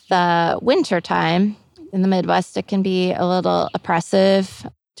question with the winter time. In the Midwest, it can be a little oppressive,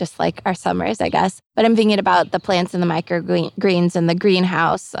 just like our summers, I guess. But I'm thinking about the plants and the microgreens in the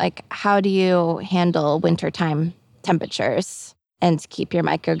greenhouse. Like, how do you handle wintertime temperatures and keep your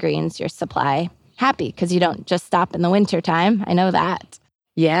microgreens, your supply, happy? Because you don't just stop in the wintertime. I know that.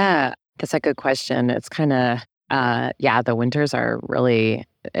 Yeah, that's a good question. It's kind of, the winters are really,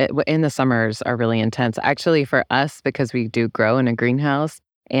 in the summers are really intense. Actually, for us, because we do grow in a greenhouse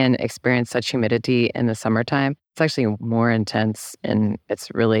and experience such humidity in the summertime, it's actually more intense and it's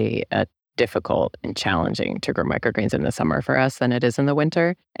really difficult and challenging to grow microgreens in the summer for us than it is in the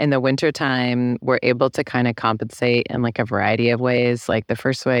winter. In the wintertime, we're able to kind of compensate in like a variety of ways. Like the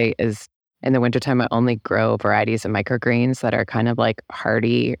first way is in the wintertime, I only grow varieties of microgreens that are kind of like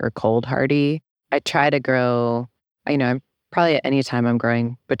hardy or cold hardy. I try to grow, I'm probably at any time I'm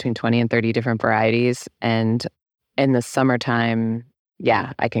growing between 20 and 30 different varieties. And in the summertime,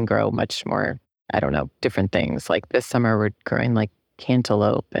 I can grow much more, different things. Like this summer, we're growing like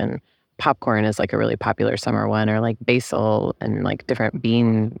cantaloupe and popcorn is like a really popular summer one, or like basil and like different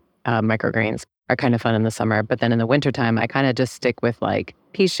bean microgreens are kind of fun in the summer. But then in the wintertime, I kind of just stick with like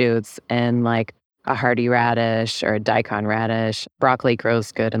pea shoots and like a hardy radish or a daikon radish. Broccoli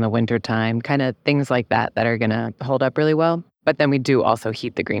grows good in the wintertime, kind of things like that are going to hold up really well. But then we do also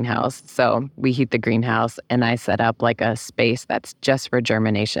heat the greenhouse. So we heat the greenhouse and I set up like a space that's just for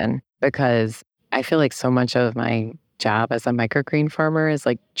germination, because I feel like so much of my job as a microgreen farmer is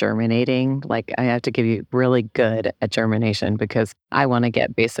like germinating. Like I have to get really good at germination because I want to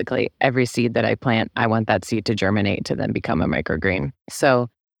get basically every seed that I plant, I want that seed to germinate to then become a microgreen. So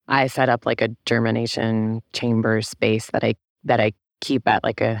I set up like a germination chamber space that I keep at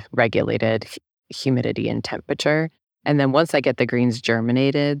like a regulated humidity and temperature. And then once I get the greens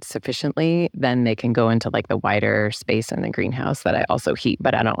germinated sufficiently, then they can go into like the wider space in the greenhouse that I also heat,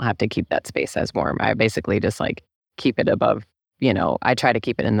 but I don't have to keep that space as warm. I basically just like keep it above, I try to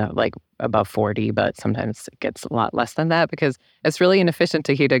keep it in the like above 40, but sometimes it gets a lot less than that because it's really inefficient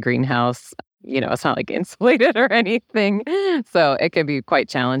to heat a greenhouse. It's not like insulated or anything. So it can be quite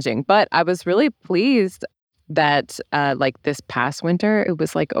challenging. But I was really pleased that like this past winter, it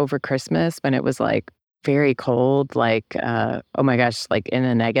was like over Christmas when it was like very cold, like, oh my gosh, like in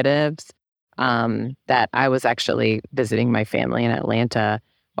the negatives, that I was actually visiting my family in Atlanta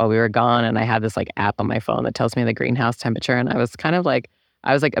while we were gone. And I had this like app on my phone that tells me the greenhouse temperature. And I was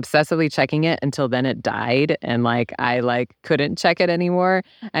obsessively checking it until then it died. And like, I like couldn't check it anymore.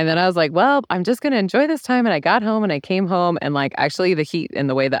 And then I was like, well, I'm just going to enjoy this time. And I got home and I came home and like, actually the heat and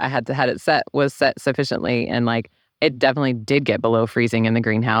the way that I had it set was set sufficiently. And like, it definitely did get below freezing in the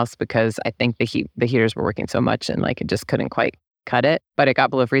greenhouse because I think the heaters were working so much and like it just couldn't quite cut it. But it got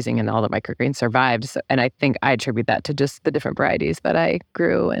below freezing and all the microgreens survived. So, and I think I attribute that to just the different varieties that I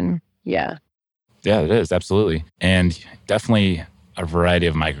grew. And yeah. Yeah, it is. Absolutely. And definitely a variety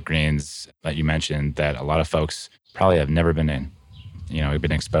of microgreens that you mentioned that a lot of folks probably have never been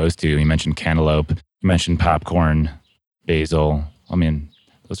exposed to. You mentioned cantaloupe, you mentioned popcorn, basil. I mean,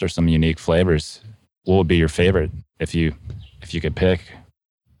 those are some unique flavors. What would be your favorite if you could pick?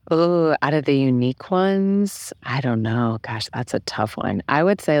 Oh, out of the unique ones, I don't know. Gosh, that's a tough one. I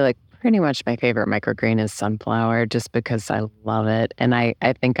would say like pretty much my favorite microgreen is sunflower just because I love it. And I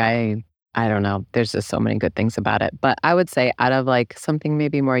think I don't know. There's just so many good things about it. But I would say out of like something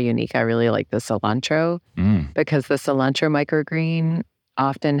maybe more unique, I really like the cilantro because the cilantro microgreen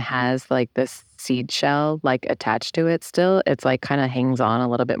often has like this seed shell like attached to it still. It's like kind of hangs on a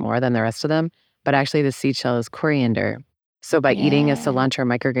little bit more than the rest of them. But actually the seed shell is coriander. So by eating a cilantro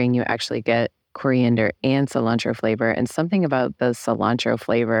microgreen, you actually get coriander and cilantro flavor. And something about the cilantro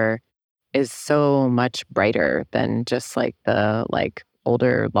flavor is so much brighter than just like the like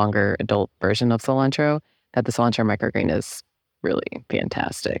older, longer adult version of cilantro that the cilantro microgreen is really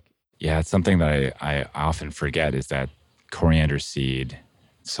fantastic. Yeah, it's something that I often forget is that coriander seed,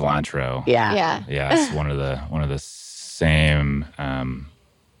 cilantro. Yeah. Yeah, it's one of the same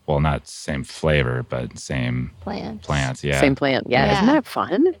not same flavor, but same plants. Yeah. Same plant. Yeah. Isn't that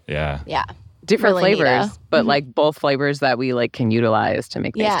fun? Yeah. Yeah. different really flavors, neato. but like both flavors that we like can utilize to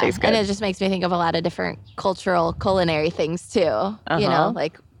make things taste good. And it just makes me think of a lot of different cultural culinary things too. You know,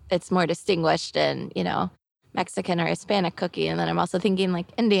 like it's more distinguished in, you know, Mexican or Hispanic cooking. And then I'm also thinking like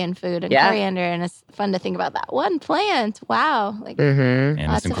Indian food and coriander. And it's fun to think about that one plant. Wow. Like And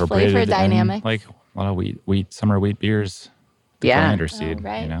lots it's of flavor incorporated in dynamics. like a lot of summer wheat beers. The coriander seed,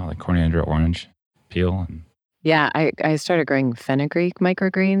 you know, like coriander, orange peel. And yeah, I started growing fenugreek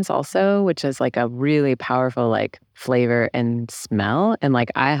microgreens also, which is like a really powerful like flavor and smell. And like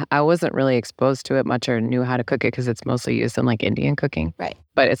I wasn't really exposed to it much or knew how to cook it because it's mostly used in like Indian cooking. Right.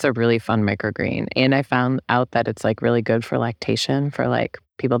 But it's a really fun microgreen. And I found out that it's like really good for lactation for like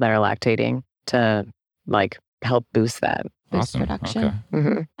people that are lactating to like help boost that. Boost production. Okay.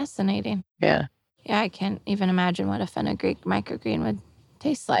 Mm-hmm. Fascinating. Yeah. Yeah, I can't even imagine what a fenugreek microgreen would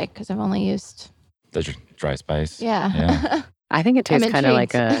taste like because I've only used... The dry spice. Yeah. I think it tastes kind of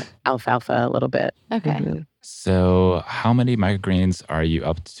like intrigued. a alfalfa a little bit. Okay. Mm-hmm. So how many microgreens are you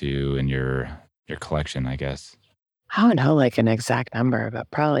up to in your collection, I guess? I don't know like an exact number,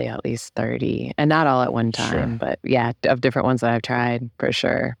 but probably at least 30. And not all at one time, but yeah, of different ones that I've tried for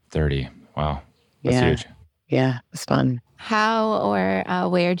sure. 30. Wow. That's huge. Yeah, it's fun. How or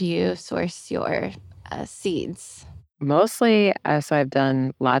where do you source your seeds? Mostly, so I've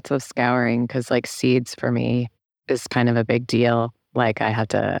done lots of scouring because like seeds for me is kind of a big deal. Like I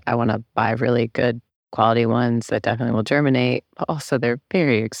want to buy really good quality ones that definitely will germinate. But also they're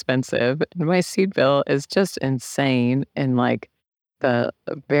very expensive. And my seed bill is just insane in like the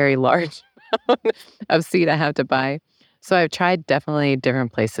very large amount of seed I have to buy. So I've tried definitely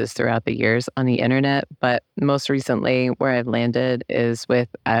different places throughout the years on the internet, but most recently where I've landed is with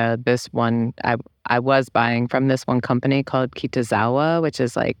this one. I was buying from this one company called Kitazawa, which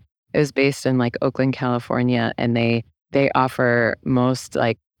is like, it was based in like Oakland, California, and they offer most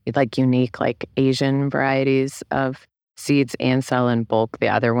like unique like Asian varieties of seeds and sell in bulk the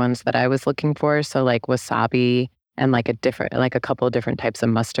other ones that I was looking for. So like wasabi and like a couple of different types of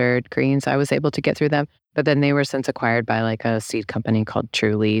mustard greens I was able to get through them. But then they were since acquired by like a seed company called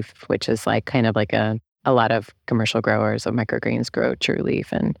True Leaf, which is like kind of like a lot of commercial growers of microgreens grow True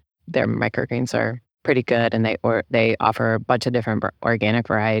Leaf, and their microgreens are pretty good, and they offer a bunch of different organic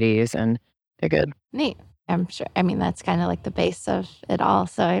varieties, and they're good. Neat. I'm sure. I mean, that's kind of like the base of it all.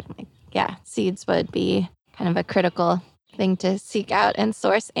 So seeds would be kind of a critical thing to seek out and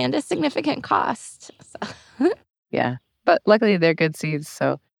source, and a significant cost. So. Yeah, but luckily they're good seeds,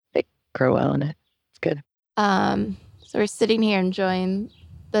 so they grow well in it. It's good. So we're sitting here enjoying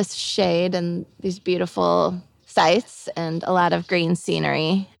this shade and these beautiful sights and a lot of green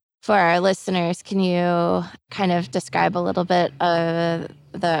scenery. For our listeners, can you kind of describe a little bit of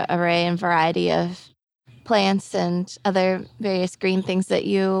the array and variety of plants and other various green things that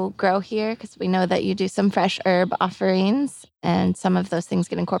you grow here? Because we know that you do some fresh herb offerings, and some of those things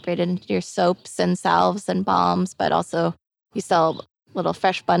get incorporated into your soaps and salves and balms, but also you sell little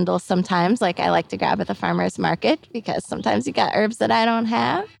fresh bundles sometimes, like I like to grab at the farmer's market, because sometimes you got herbs that I don't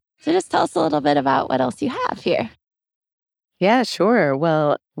have. So just tell us a little bit about what else you have here. Yeah, sure.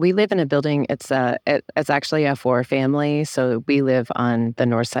 Well, we live in a building. It's actually a 4-family. So we live on the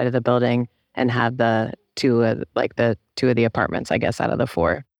north side of the building and have the two of the apartments, I guess, out of the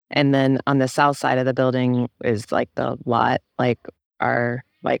 4. And then on the south side of the building is like the lot. Like our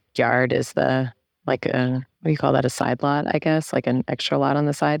like yard is the like a, what do you call that? A side lot, I guess, like an extra lot on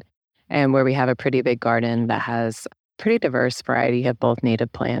the side. And where we have a pretty big garden that has pretty diverse variety of both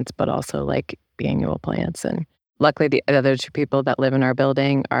native plants, but also like annual plants. And luckily, the other 2 people that live in our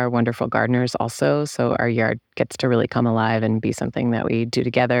building are wonderful gardeners also. So our yard gets to really come alive and be something that we do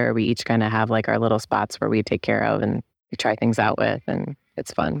together. We each kind of have like our little spots where we take care of and we try things out with, and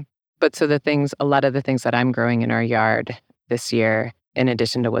it's fun. But so a lot of the things that I'm growing in our yard this year, in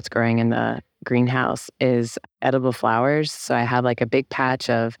addition to what's growing in the greenhouse, is edible flowers. So I have like a big patch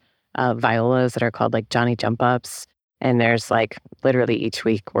of violas that are called like Johnny Jump Ups. And there's like literally each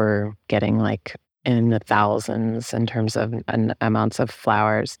week we're getting like in the thousands in terms of amounts of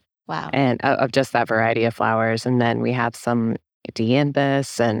flowers. Wow. And of just that variety of flowers. And then we have some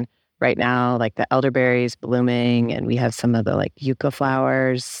dianthus, and right now like the elderberries blooming, and we have some of the like yucca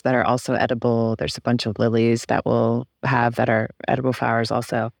flowers that are also edible. There's a bunch of lilies that we'll have that are edible flowers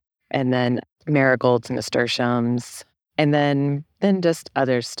also. And then marigolds and nasturtiums. And then just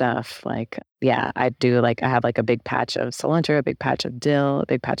other stuff like, I have like a big patch of cilantro, a big patch of dill, a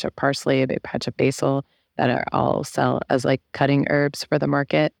big patch of parsley, a big patch of basil that are all sell as like cutting herbs for the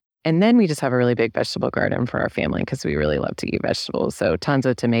market. And then we just have a really big vegetable garden for our family because we really love to eat vegetables. So tons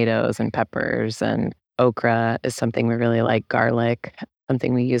of tomatoes and peppers, and okra is something we really like, garlic,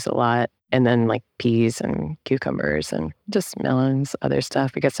 something we use a lot. And then like peas and cucumbers and just melons, other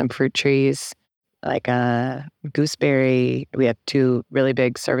stuff. We got some fruit trees, like a gooseberry. We have 2 really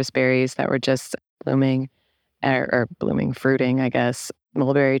big service berries that were just blooming, or blooming, fruiting, I guess.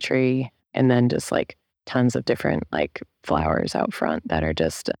 Mulberry tree, and then just like tons of different like flowers out front that are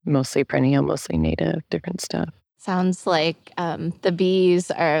just mostly perennial, mostly native, different stuff. Sounds like the bees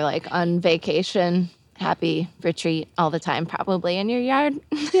are like on vacation, happy retreat all the time, probably in your yard.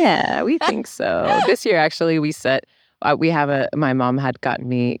 Yeah, we think so. This year, actually, my mom had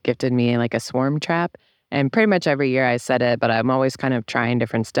gifted me like a swarm trap. And pretty much every year I set it, but I'm always kind of trying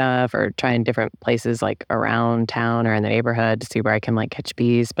different stuff or trying different places like around town or in the neighborhood to see where I can like catch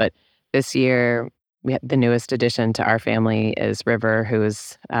bees. But this year, the newest addition to our family is River,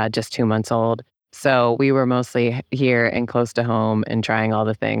 who's just 2 months old. So we were mostly here and close to home and trying all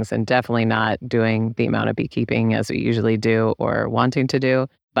the things and definitely not doing the amount of beekeeping as we usually do or wanting to do.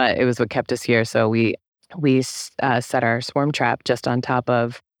 But it was what kept us here. So we set our swarm trap just on top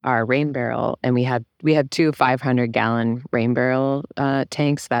of our rain barrel, and we had 2 500-gallon rain barrel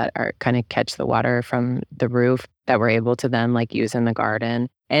tanks that are kind of catch the water from the roof that we're able to then like use in the garden.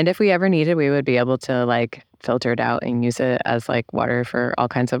 And if we ever needed, we would be able to like filter it out and use it as like water for all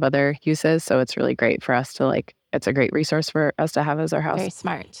kinds of other uses. So it's really great for us to like, it's a great resource for us to have as our house. Very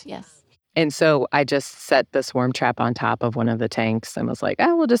smart, yes. And so I just set the swarm trap on top of one of the tanks and was like,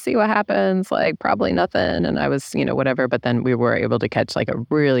 oh, we'll just see what happens. Like probably nothing. And I was, whatever. But then we were able to catch like a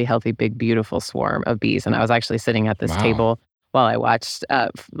really healthy, big, beautiful swarm of bees. And I was actually sitting at this table while I watched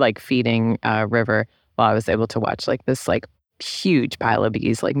like feeding River, while I was able to watch like this like huge pile of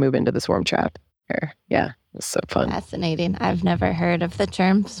bees like move into the swarm trap. Yeah, it was so fun. Fascinating. I've never heard of the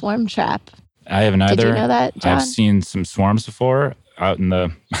term swarm trap. I haven't either. Did you know that, John? I've seen some swarms before out in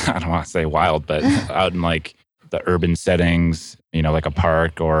the, I don't want to say wild, but out in like the urban settings, like a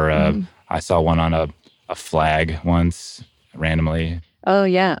park or I saw one on a flag once randomly. Oh,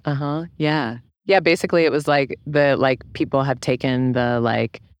 yeah. Yeah. Yeah, basically it was like people have taken the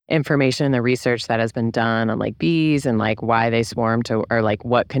like information, the research that has been done on like bees and like why they swarm to, or like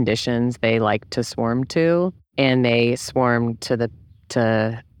what conditions they like to swarm to. And they swarm to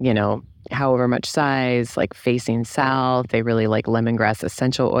however much size, like facing south. They really like lemongrass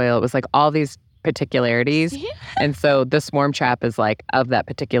essential oil. It was like all these particularities. Yeah. And so the swarm trap is like of that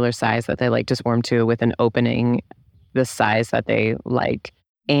particular size that they like to swarm to with an opening the size that they like.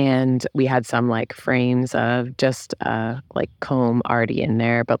 And we had some like frames of just like comb already in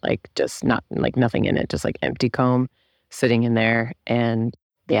there, but like just not like nothing in it, just like empty comb sitting in there. And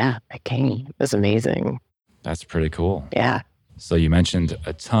yeah, it came. It was amazing. That's pretty cool. Yeah. So you mentioned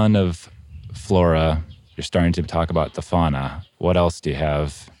a ton of flora. You're starting to talk about the fauna. What else do you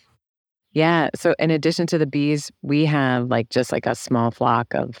have? Yeah. So in addition to the bees, we have like just like a small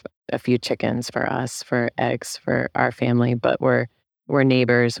flock of a few chickens for us, for eggs for our family. But we're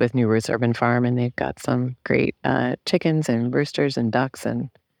neighbors with New Roots Urban Farm, and they've got some great chickens and roosters and ducks and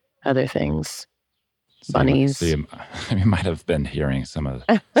other things. Bunnies. So you might have been hearing some of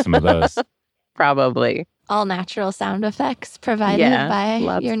those. Probably. All natural sound effects provided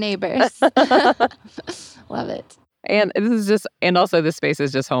by your neighbors. Love it. And also this space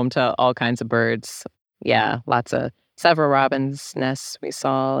is just home to all kinds of birds. Yeah, several robins' nests we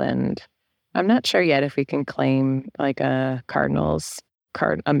saw, and I'm not sure yet if we can claim like a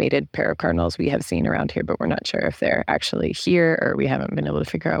mated pair of cardinals we have seen around here, but we're not sure if they're actually here or we haven't been able to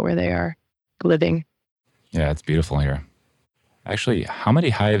figure out where they are living. Yeah, it's beautiful here. Actually, how many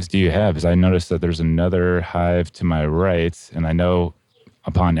hives do you have? Because I noticed that there's another hive to my right, and I know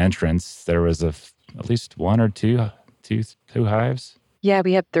upon entrance there was at least one or two hives. Yeah,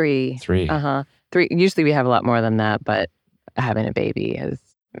 we have 3. 3. 3. Usually we have a lot more than that, but having a baby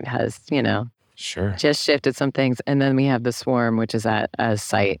has sure, just shifted some things. And then we have the swarm, which is at a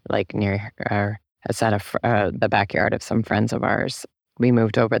site like near it's at the backyard of some friends of ours. We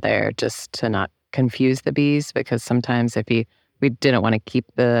moved over there just to not confuse the bees, because sometimes we didn't want to keep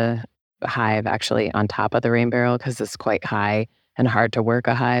the hive actually on top of the rain barrel because it's quite high and hard to work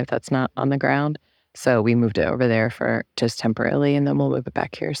a hive that's not on the ground. So we moved it over there for just temporarily, and then we'll move it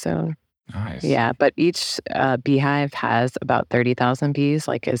back here soon. Nice. Yeah, but each beehive has about 30,000 bees,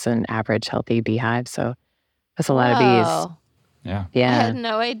 like is an average healthy beehive. So that's a lot of bees. Yeah. I had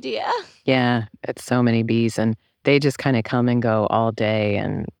no idea. Yeah, it's so many bees, and they just kind of come and go all day.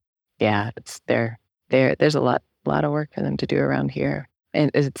 And yeah, there's a lot of work for them to do around here.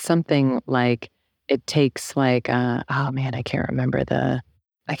 And it's something like it takes like I can't remember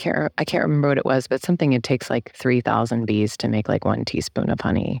what it was, but something it takes like 3,000 bees to make like 1 teaspoon of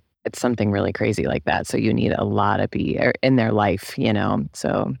honey. it's something really crazy like that. So you need a lot of bee in their life,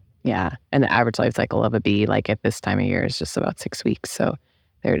 So yeah. And the average life cycle of a bee, like at this time of year, is just about 6 weeks. So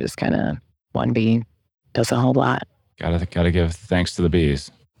they're just kind of one bee does a whole lot. Gotta give thanks to the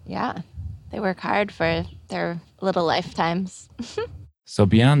bees. Yeah. They work hard for their little lifetimes. So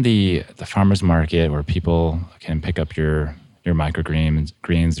beyond the farmer's market where people can pick up your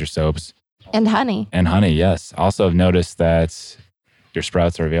microgreens, your soaps. And honey. And honey, yes. Also, I've noticed that your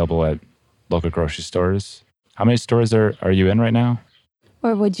sprouts are available at local grocery stores. How many stores are you in right now?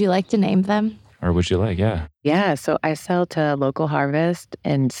 Or would you like to name them? Or would you like, yeah. Yeah, so I sell to Local Harvest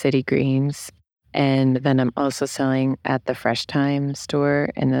and City Greens. And then I'm also selling at the Fresh Time store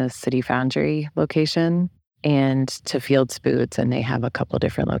in the City Foundry location and to Fields Foods, and they have a couple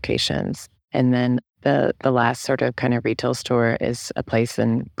different locations. And then the last sort of kind of retail store is a place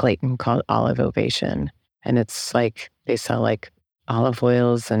in Clayton called Olive Ovation. And it's like they sell like olive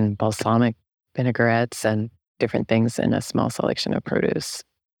oils and balsamic vinaigrettes and different things in a small selection of produce.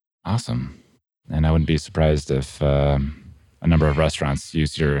 Awesome. And I wouldn't be surprised if a number of restaurants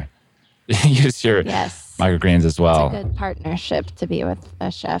use your yes. microgreens as well. It's a good partnership to be with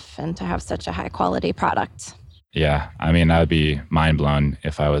a chef and to have such a high quality product. Yeah. I mean, I would be mind blown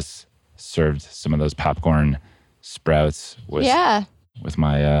if I was served some of those popcorn sprouts with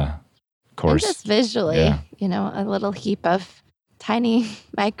my course. And just visually, a little heap of tiny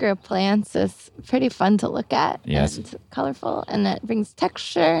micro plants is pretty fun to look at. Yes. And colorful, and it brings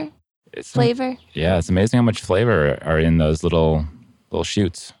texture, flavor. Yeah, it's amazing how much flavor are in those little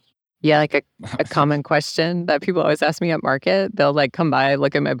shoots. Yeah, like a common question that people always ask me at market. They'll like come by,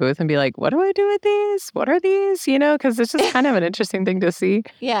 look at my booth and be like, what do I do with these? What are these? Because it's just kind of an interesting thing to see.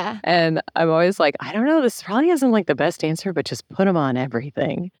 Yeah. And I'm always like, I don't know, this probably isn't like the best answer, but just put them on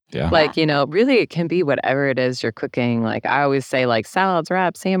everything. Yeah. Like, really it can be whatever it is you're cooking. Like I always say like salads,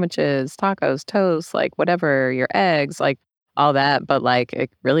 wraps, sandwiches, tacos, toast, like whatever, your eggs, like all that. But like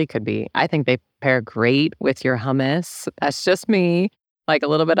it really could be, I think they pair great with your hummus. That's just me. Like a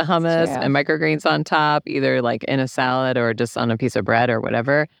little bit of hummus and microgreens on top, either like in a salad or just on a piece of bread or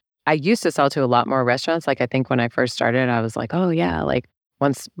whatever. I used to sell to a lot more restaurants. Like I think when I first started, I was like, oh yeah, like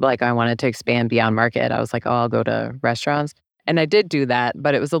once like I wanted to expand beyond market, I was like, oh, I'll go to restaurants. And I did do that,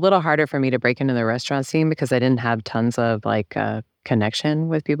 but it was a little harder for me to break into the restaurant scene because I didn't have tons of like connection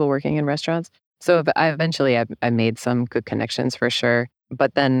with people working in restaurants. So I made some good connections for sure.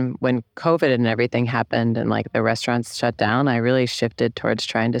 But then when COVID and everything happened and like the restaurants shut down, I really shifted towards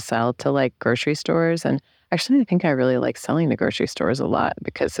trying to sell to like grocery stores. And actually, I think I really like selling to grocery stores a lot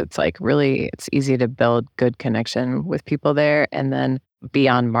because it's like really, it's easy to build good connection with people there. And then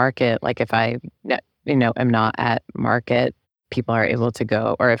beyond market, like if I, am not at market, people are able to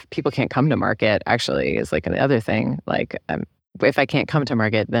go, or if people can't come to market, actually is like another thing. Like if I can't come to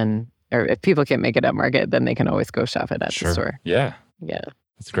market, then, or if people can't make it at market, then they can always go shop it at the store. Yeah. Yeah.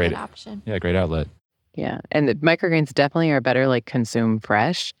 It's a great option. Yeah, great outlet. Yeah. And the microgreens definitely are better like consumed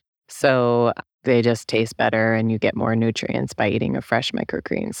fresh. So they just taste better and you get more nutrients by eating a fresh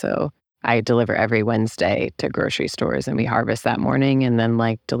microgreen. So I deliver every Wednesday to grocery stores and we harvest that morning and then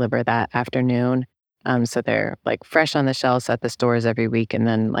like deliver that afternoon. So they're like fresh on the shelves at the stores every week. And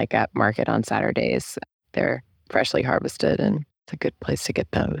then like at market on Saturdays, they're freshly harvested and it's a good place to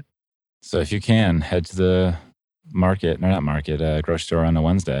get them. So if you can, head to the grocery store on a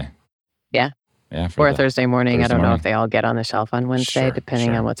Wednesday. Yeah. Yeah. Or a Thursday morning. I don't know if they all get on the shelf on Wednesday,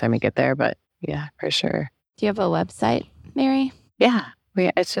 depending on what time you get there. But yeah, for sure. Do you have a website, Mary? Yeah.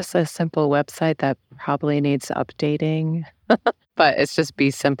 It's just a simple website that probably needs updating. But it's just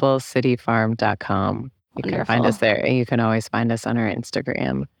besimpleccityfarm.com. You can find us there. And you can always find us on our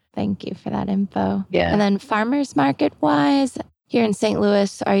Instagram. Thank you for that info. Yeah. And then farmers market wise, here in St.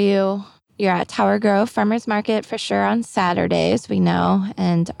 Louis, you're at Tower Grove Farmers Market for sure on Saturdays, we know.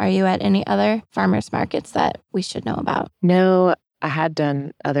 And are you at any other farmers markets that we should know about? No, I had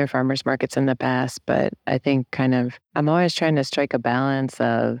done other farmers markets in the past, but I think I'm always trying to strike a balance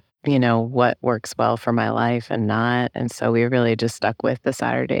of, what works well for my life and not. And so we really just stuck with the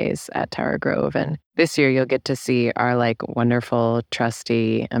Saturdays at Tower Grove. And this year you'll get to see our like wonderful,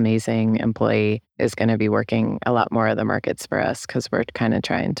 trusty, amazing employee is going to be working a lot more of the markets for us because we're kind of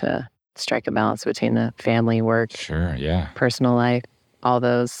trying to strike a balance between the family, work, personal life, all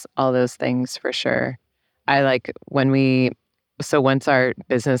those things for sure. I like once our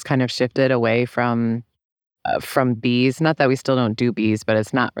business kind of shifted away from bees, not that we still don't do bees, but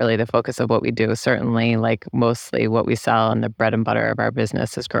it's not really the focus of what we do. Certainly like mostly what we sell and the bread and butter of our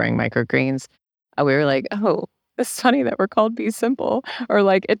business is growing microgreens. We were like, oh, it's funny that we're called Be Simple, or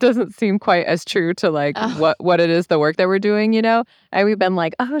like it doesn't seem quite as true to like what it is, the work that we're doing, you know? And we've been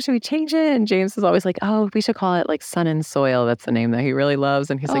like, oh, should we change it? And James is always like, oh, we should call it like Sun and Soil. That's the name that he really loves.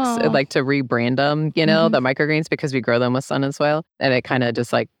 And he's like to rebrand them, you know, the microgreens, because we grow them with sun and soil. And it kind of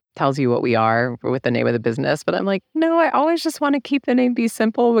just like tells you what we are with the name of the business. But I'm like, no, I always just want to keep the name Be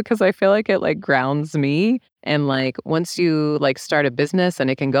Simple because I feel like it like grounds me. And like once you like start a business and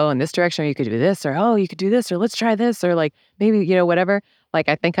it can go in this direction, or you could do this, or oh, you could do this, or let's try this, or like maybe, you know, whatever. Like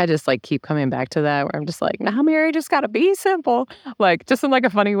I think I just like keep coming back to that where I'm just like, nah, Mary, just gotta be simple. Like just in like a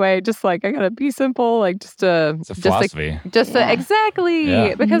funny way, just like I gotta be simple, like just it's a philosophy. Exactly.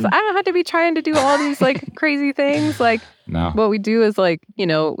 Yeah. Because I don't have to be trying to do all these like crazy things. Like no. What we do is like, you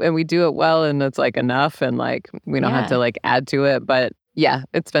know, and we do it well and it's like enough and like we don't have to like add to it. But yeah,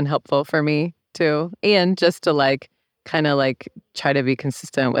 it's been helpful for me too. And just to like kind of like try to be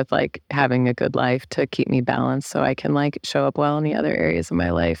consistent with like having a good life to keep me balanced so I can like show up well in the other areas of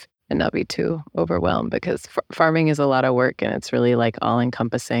my life and not be too overwhelmed, because farming is a lot of work and it's really like all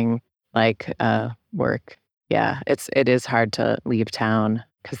encompassing like work. Yeah, it is hard to leave town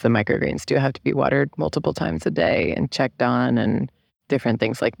because the microgreens do have to be watered multiple times a day and checked on and different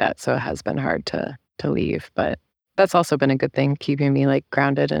things like that. So it has been hard to leave, but that's also been a good thing, keeping me like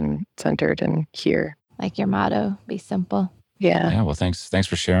grounded and centered and here. Like your motto, be simple. Yeah. Yeah. Well, thanks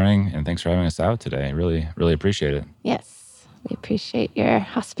for sharing and thanks for having us out today. Really, really appreciate it. Yes. We appreciate your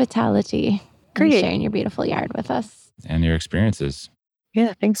hospitality. Great. And sharing your beautiful yard with us. And your experiences.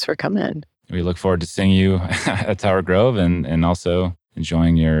 Yeah. Thanks for coming. We look forward to seeing you at Tower Grove and also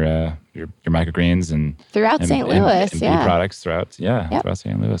enjoying your microgreens and throughout St. Louis. And bee products throughout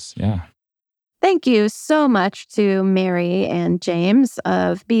St. Louis. Yeah. Thank you so much to Mary and James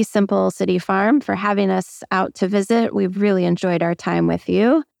of Be Simple City Farm for having us out to visit. We've really enjoyed our time with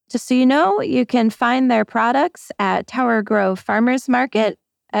you. Just so you know, you can find their products at Tower Grove Farmers Market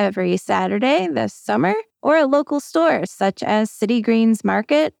every Saturday this summer, or at local stores such as City Greens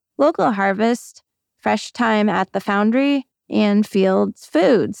Market, Local Harvest, Fresh Time at the Foundry, and Fields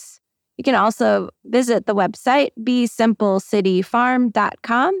Foods. You can also visit the website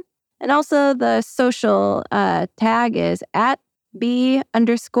besimplecity.farm.com. And also the social tag is at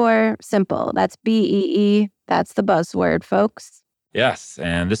 @be_simple. That's BEE. That's the buzzword, folks. Yes.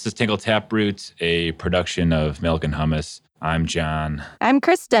 And this is Tangled Taproot, a production of Mylk and Hummus. I'm John. I'm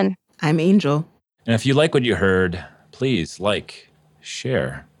Christin. I'm Angel. And if you like what you heard, please like,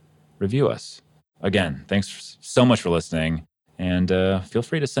 share, review us. Again, thanks so much for listening. And feel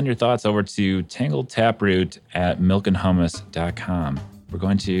free to send your thoughts over to tangledtaproot@mylkandhummus.com. We're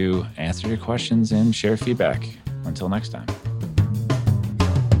going to answer your questions and share feedback. Until next time.